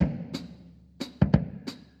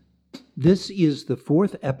This is the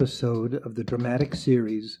fourth episode of the dramatic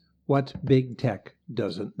series, What Big Tech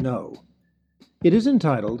Doesn't Know. It is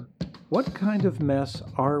entitled, What Kind of Mess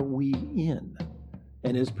Are We In?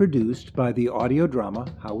 And is produced by the audio drama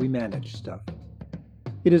How We Manage Stuff.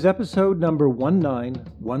 It is episode number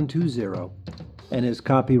 19120 and is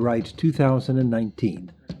copyright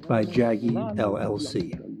 2019 by Jaggy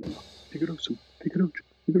LLC. Figaro su, Figaro giù,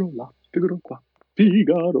 Figaro là, Figaro qua.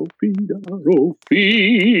 Figaro, Figaro,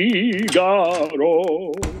 Figaro.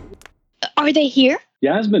 Are they here?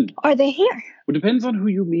 Yasmin, Are they here? it depends on who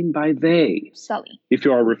you mean by they. Sully. If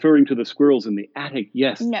you are referring to the squirrels in the attic,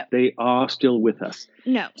 yes, No. they are still with us.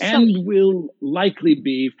 No, And Sully. will likely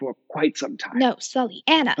be for quite some time. No, Sully.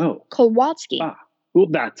 Anna. Oh, Kowalski. well,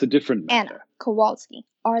 that's a different matter. Anna. Kowalski.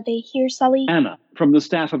 Are they here, Sully? Anna, from the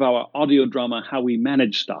staff of our audio drama How We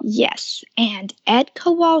Manage Stuff. Yes. And Ed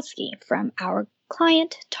Kowalski from our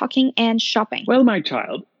client Talking and Shopping. Well, my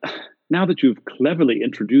child, now that you've cleverly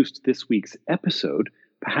introduced this week's episode,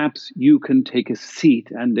 perhaps you can take a seat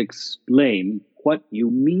and explain what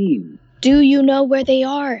you mean. Do you know where they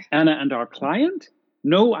are? Anna and our client?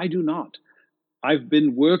 No, I do not. I've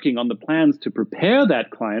been working on the plans to prepare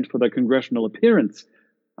that client for their congressional appearance.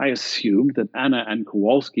 I assumed that Anna and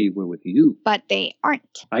Kowalski were with you. But they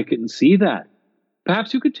aren't. I can see that.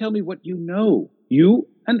 Perhaps you could tell me what you know. You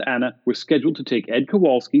and Anna were scheduled to take Ed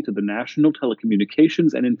Kowalski to the National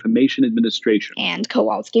Telecommunications and Information Administration. And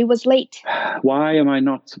Kowalski was late. Why am I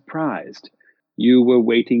not surprised? You were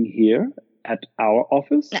waiting here at our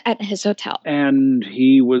office, At his hotel. and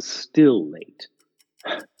he was still late.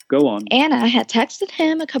 Go on. Anna had texted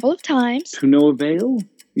him a couple of times. To no avail?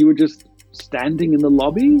 You were just standing in the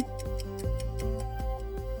lobby?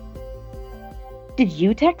 Did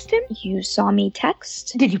you text him? You saw me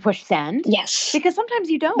text? Did you push send? Yes. Because sometimes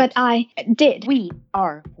you don't. But I did. We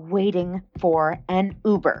are waiting for an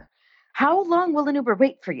Uber. How long will an Uber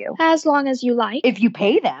wait for you? As long as you like. If you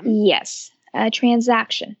pay them. Yes. A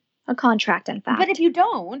transaction. A contract, in fact. But if you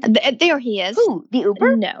don't. There he is. Who? The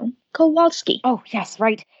Uber? No. Kowalski. Oh, yes,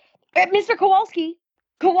 right. Mr. Kowalski.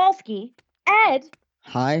 Kowalski. Ed.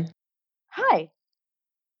 Hi. Hi.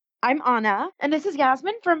 I'm Anna, and this is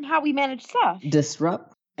Yasmin from How We Manage Stuff.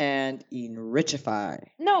 Disrupt and enrichify.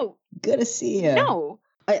 No. Good to see you. No.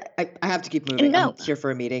 I have to keep moving. No. I'm here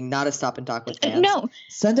for a meeting, not a stop and talk with fans. No.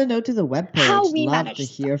 Send a note to the webpage. How We Love Manage to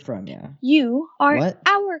Stuff. hear from you. You are What?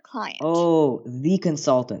 our client. Oh, the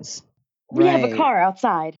consultants. We have a Right. car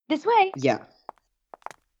outside. This way. Yeah.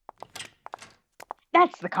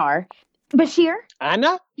 That's the car. Bashir?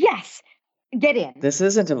 Anna? Yes. Get in. This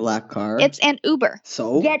isn't a black car. It's an Uber.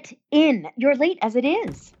 So? Get in. You're late as it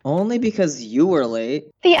is. Only because you were late.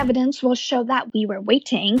 The evidence will show that we were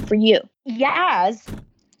waiting for you. Yes.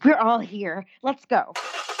 We're all here. Let's go.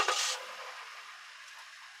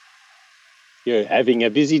 You're having a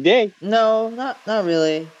busy day. No, not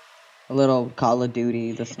really. A little Call of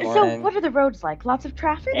Duty this So, morning. what are the roads like? Lots of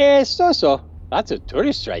traffic? So. Lots of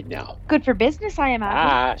tourists right now. Good for business, I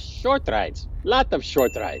imagine. Short rides. Lot of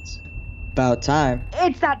short rides. About time.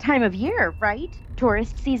 It's that time of year, right?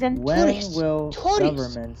 Tourist season. When Tourists. will Tourists.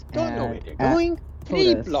 government Don't know where and they're going.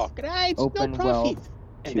 3 POTUS block rides, no open profit. wealth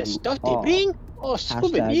And the to stuff all? they bring? Oh,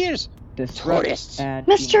 souvenirs. Disrupt Tourists. and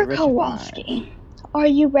Mr. enrichify. Kowalski, are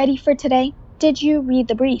you ready for today? Did you read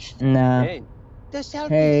the brief? Nah. And the Southeast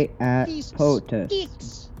Hey at East POTUS.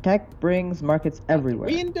 sticks. Tech brings markets everywhere.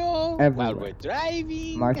 Window. Everywhere. While we're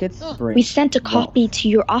driving. Markets Oh, bring We sent a wealth. copy to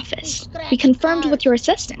your office. We confirmed with your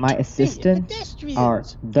assistant. My assistants pedestrians. are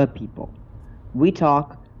the people. We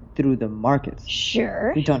talk through the markets.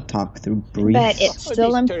 Sure. We don't talk through briefs. But it's Oh, still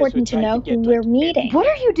these tourists important were to trying know to get who like we're meeting. What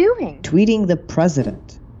are you doing? Tweeting the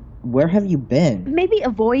president. Where have you been? Maybe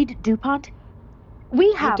avoid DuPont?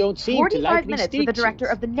 We have don't seem to 45 like minutes with the director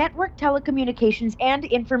restrictions. of the Network Telecommunications and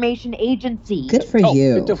Information Agency. Good for Oh,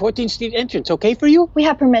 you. with the 14th Street entrance, okay for you? We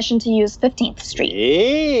have permission to use 15th Street.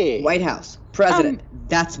 Yeah. White House. President.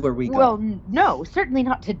 That's where we go. Well, no, certainly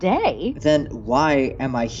not today. Then why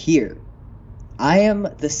am I here? I am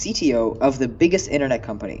the CTO of the biggest internet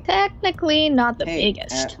company. Technically, not the Hey,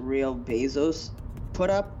 biggest. At Real Bezos, put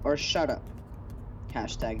up or shut up.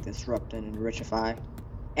 Hashtag disrupt and enrichify.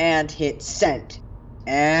 And hit send.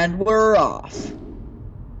 And we're off.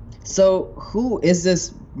 So, who is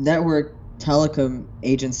this network telecom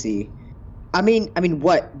agency? I mean,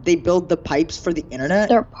 what? They build the pipes for the internet?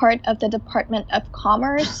 They're part of the Department of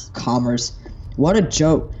Commerce. Commerce. What a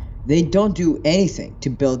joke. They don't do anything to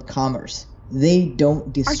build commerce. They don't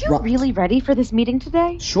Are disrupt. you really ready for this meeting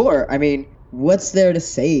today? Sure. I mean, what's there to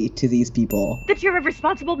say to these people? That you're a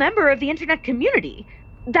responsible member of the internet community.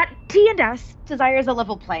 That T&S desires a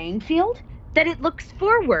level playing field. That it looks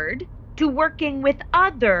forward to working with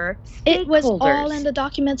other stakeholders. It was all in the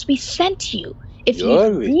documents we sent you. If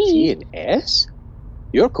You're you with read, TNS?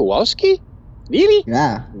 You're Kowalski? Really?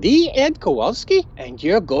 Yeah, The Ed Kowalski? And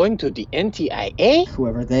you're going to the NTIA?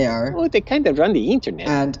 whoever they are. Oh, they kind of run the internet.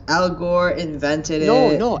 And Al Gore invented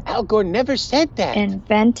No, it. no, Al Gore never said that.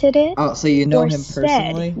 invented it, Oh, so you know or him said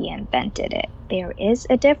personally? he invented it. There is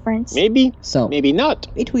a difference. Maybe, So, maybe not.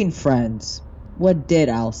 between friends, what did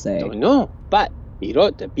Al say? Don't know. But he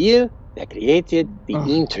wrote the bill that created the Ugh,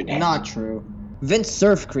 internet. Not true. Vince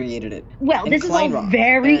Cerf created it. Well, And this is all Kleinrock,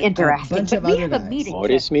 very and a interesting, bunch but of we other have a guys. meeting.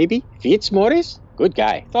 Morris, maybe? Fitz Morris? Good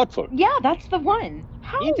guy. Thoughtful. Yeah, that's the one.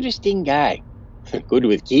 How? Interesting guy. Good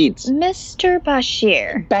with kids. Mr.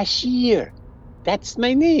 Bashir. Bashir. That's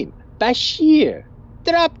my name. Bashir.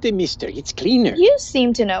 Drop the mister. It's cleaner. You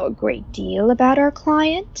seem to know a great deal about our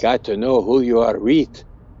client. Got to know who you are with.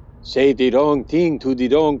 Say the wrong thing to the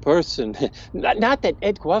wrong person. Not that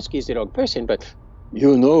Ed Kowalski is the wrong person, but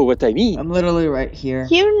you know what I mean. I'm literally right here.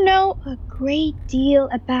 You know a great deal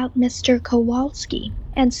about Mr. Kowalski,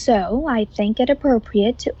 and so I think it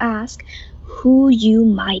appropriate to ask who you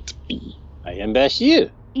might be. I am Bashir,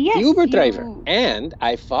 Yes, the Uber you- driver, and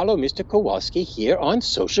I follow Mr. Kowalski here on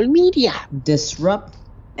social media. Disrupt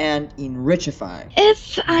and enrichify.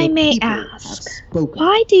 If I The may people have ask, spoken.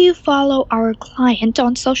 why do you follow our client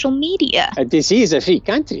on social media? This is a free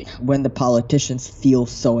country. When the politicians feel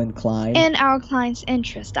so inclined. In our client's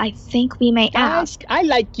interest, I think we may ask. I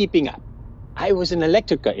like keeping up. I was an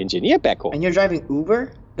electrical engineer back home. And you're driving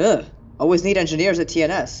Uber? Ugh. Always need engineers at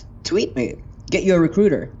TNS. Tweet me. Get you a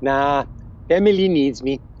recruiter. Nah, family needs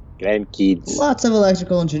me. Grandkids. Lots of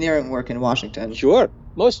electrical engineering work in Washington. Sure,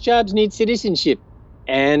 most jobs need citizenship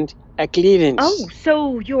and a clearance. Oh,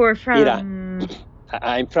 so you're from...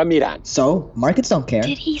 I'm from Iran. So, markets don't care.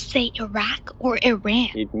 Did he say Iraq or Iran?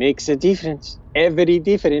 It makes a difference. Every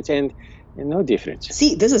difference and no difference.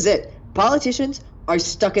 See, this is it. Politicians are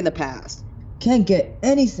stuck in the past. Can't get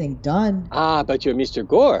anything done. Ah, but your Mr.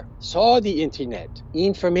 Gore saw the internet,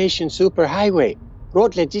 information superhighway,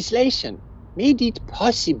 wrote legislation, made it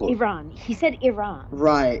possible. Iran. He said Iran.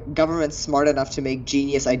 Right. Government's smart enough to make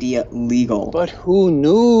genius idea legal. But who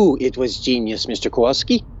knew it was genius, Mr.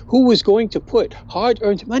 Kowalski? Who was going to put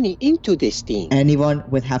hard-earned money into this thing? Anyone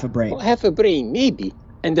with half a brain. Well, half a brain, maybe,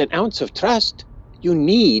 and an ounce of trust. You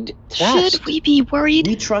need trust. Should we be worried?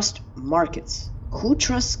 We trust markets. Who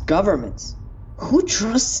trusts governments? Who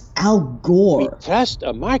trusts Al Gore? We trust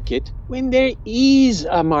a market when there is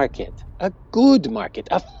a market. A good market.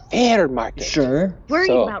 A fair market. Sure. Worried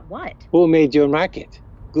So- about what? Who made your market?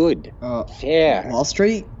 Good. Fair. Wall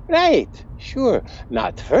Street? Right. Sure.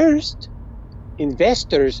 Not first.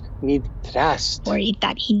 Investors need trust. Worried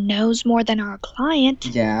that he knows more than our client.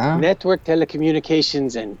 Yeah. Network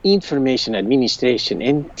Telecommunications and Information Administration,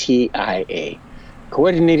 NTIA.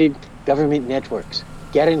 Coordinated Government Networks.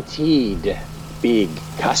 Guaranteed big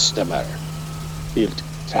customer. Built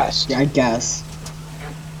trust. Yeah, I guess.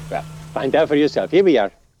 Well, find out for yourself. Here we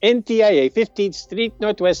are. NTIA, 15th Street,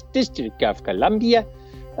 Northwest District of Columbia.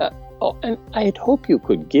 Oh, and I'd hope you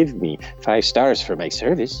could give me 5 stars for my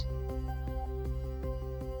service.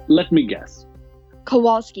 Let me guess.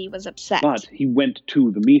 Kowalski was upset. But he went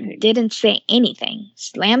to the meeting. Didn't say anything,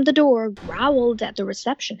 slammed the door, growled at the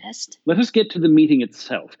receptionist. Let us get to the meeting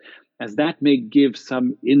itself, as that may give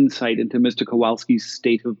some insight into Mr. Kowalski's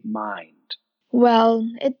state of mind. Well,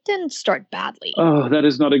 it didn't start badly. Oh, that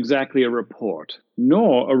is not exactly a report,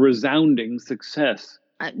 nor a resounding success.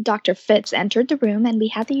 Dr. Fitz entered the room and we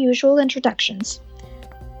had the usual introductions.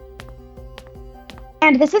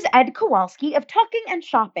 And this is Ed Kowalski of Talking and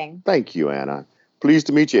Shopping. Thank you, Anna. Pleased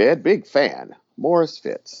to meet you, Ed. Big fan. Morris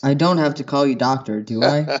Fitz. I don't have to call you doctor, do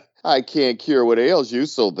I? I can't cure what ails you,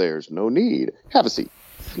 so there's no need. Have a seat.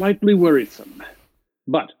 Slightly worrisome.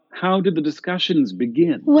 But how did the discussions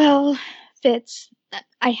begin? Well, Fitz,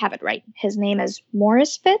 I have it right. His name is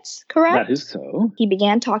Morris Fitz, correct? That is so. He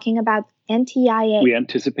began talking about NTIA. We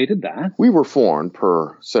anticipated that. We were formed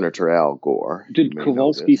per Senator Al Gore. Did You may know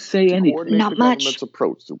Kowalski this, say to anything? coordinate Not the much. government's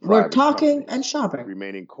approach to We're private talking companies, and shopping.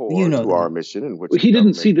 remaining core You know to our that. mission in which He the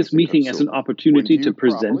didn't see government this is a meeting as an consumer. opportunity When to viewed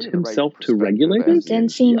present properly in the right himself to perspective, regulators? as the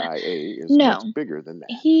Didn't seem- NTIA is No. much bigger than that.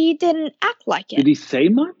 He didn't act like it. Did he say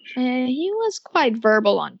much? He was quite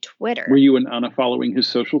verbal on Twitter. Were you and Anna following his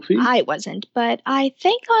social feed? I wasn't, but I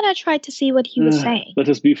think Anna tried to see what he was saying. Let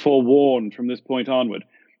us be forewarned from this point onward.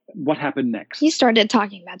 What happened next? He started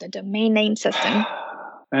talking about the domain name system.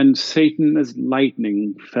 And Satan as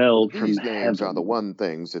lightning fell from These names heaven. are the one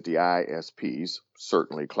things that the ISPs,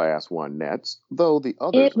 certainly Class 1 nets, though the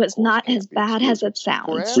others, It of was course, not can't as be bad as excluded. it sounds.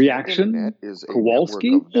 For as Reaction? the internet is a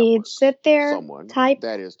Kowalski? network of He'd networks, sit there, someone, type,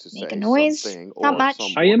 that is to make say, a noise, something not or much.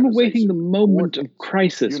 some I am awaiting the organization moment of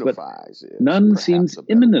coordinates, crisis, but unifies is none perhaps seems a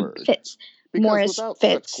better imminent. word. Fitz. Because Morris without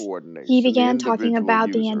such Fitz. coordination, He the began talking individual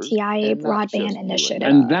about the users, NTIA and not just broadband you and initiative.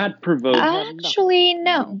 And I, that provoked. would have nothing. Actually, We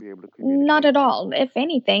no. wouldn't be able to communicate. Not at all. If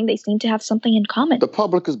anything, they seem to have something in common. The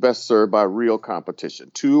public is best served by real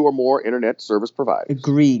competition, 2 or more internet service providers.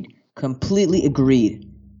 Agreed. Completely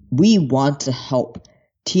agreed. We want to help.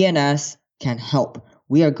 TNS can help.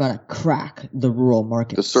 We are gonna crack the rural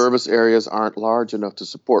markets. The service areas aren't large enough to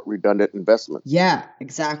support redundant investments. Yeah,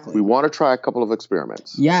 exactly. We want to try a couple of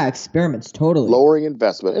experiments. Yeah, experiments, totally. Lowering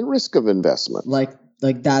investment and risk of investment. Like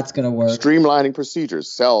that's gonna work. Streamlining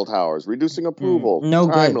procedures, cell towers, reducing approval, no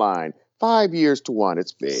good. timeline. 5 years to 1,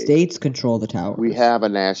 it's big. States control the towers. We have a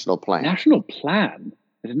national plan. National plan?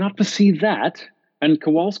 I did not foresee that. And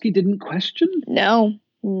Kowalski didn't question? No,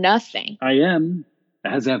 nothing. I am,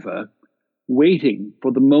 as ever, waiting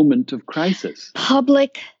for the moment of crisis.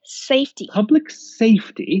 Public safety. Public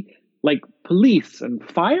safety? Like police and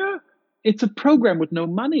fire? It's a program with no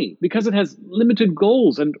money because it has limited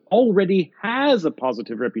goals and already has a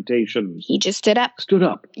positive reputation. He just stood up. Stood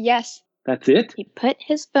up. Yes. That's it? He put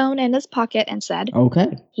his phone in his pocket and said,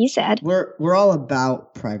 Okay. he said, We're all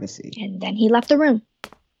about privacy. and then he left the room.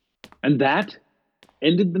 And that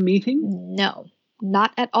ended the meeting? No,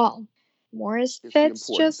 not at all. Morris It's the Fitz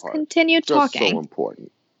important just part. continued Just talking. so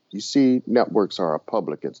important. You see, networks are a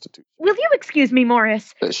public institution. Will you excuse me,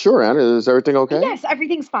 Morris? Sure, Anna. Is everything okay? Yes,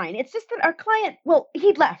 everything's fine. It's just that our client, well,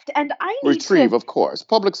 he'd left, and I need Retrieve, to... of course.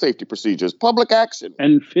 Public safety procedures. Public action.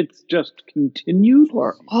 And Fitz just continued?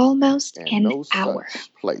 For almost And an no hour.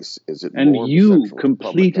 such place is it And more you central to public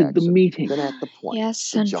completed the action meeting. than at the point,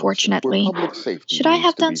 Yes, the junction, unfortunately. where public safety Should I needs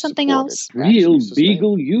have to done be something supported, else? Real actually sustained.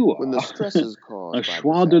 beagle you are. When the stresses caused A by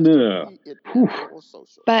joie disaster, d'honneur. be it Whew. natural or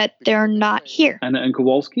social, But because they're in this not way- here. Anna and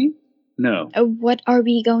Kowalski? No. What are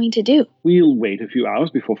we going to do? We'll wait a few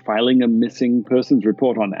hours before filing a missing persons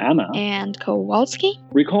report on Anna. And Kowalski?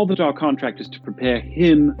 Recall that our contract is to prepare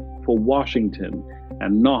him for Washington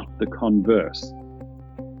and not the converse.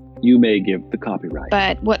 You may give the copyright.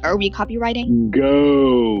 But what are we copywriting?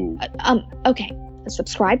 Go! Okay.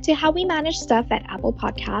 Subscribe to How We Manage Stuff at Apple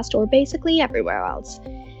Podcast or basically everywhere else.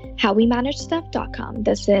 HowWeManageStuff.com.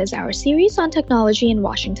 This is our series on technology in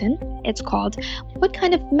Washington. It's called What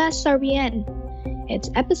Kind of Mess Are We In?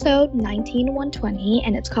 It's episode 19120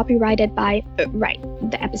 and it's copyrighted by,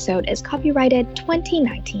 the episode is copyrighted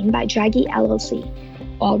 2019 by Jaggy LLC.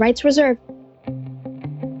 All rights reserved.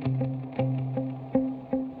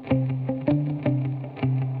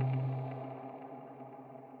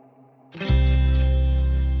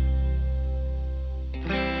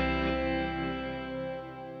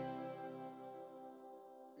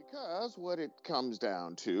 Because what it comes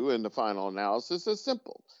down to in the final analysis is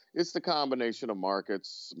simple. It's the combination of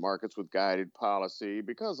markets with guided policy,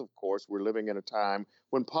 because, of course, we're living in a time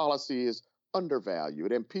when policy is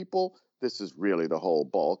undervalued, and people, this is really the whole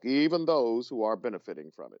bulk, even those who are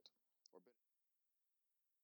benefiting from it.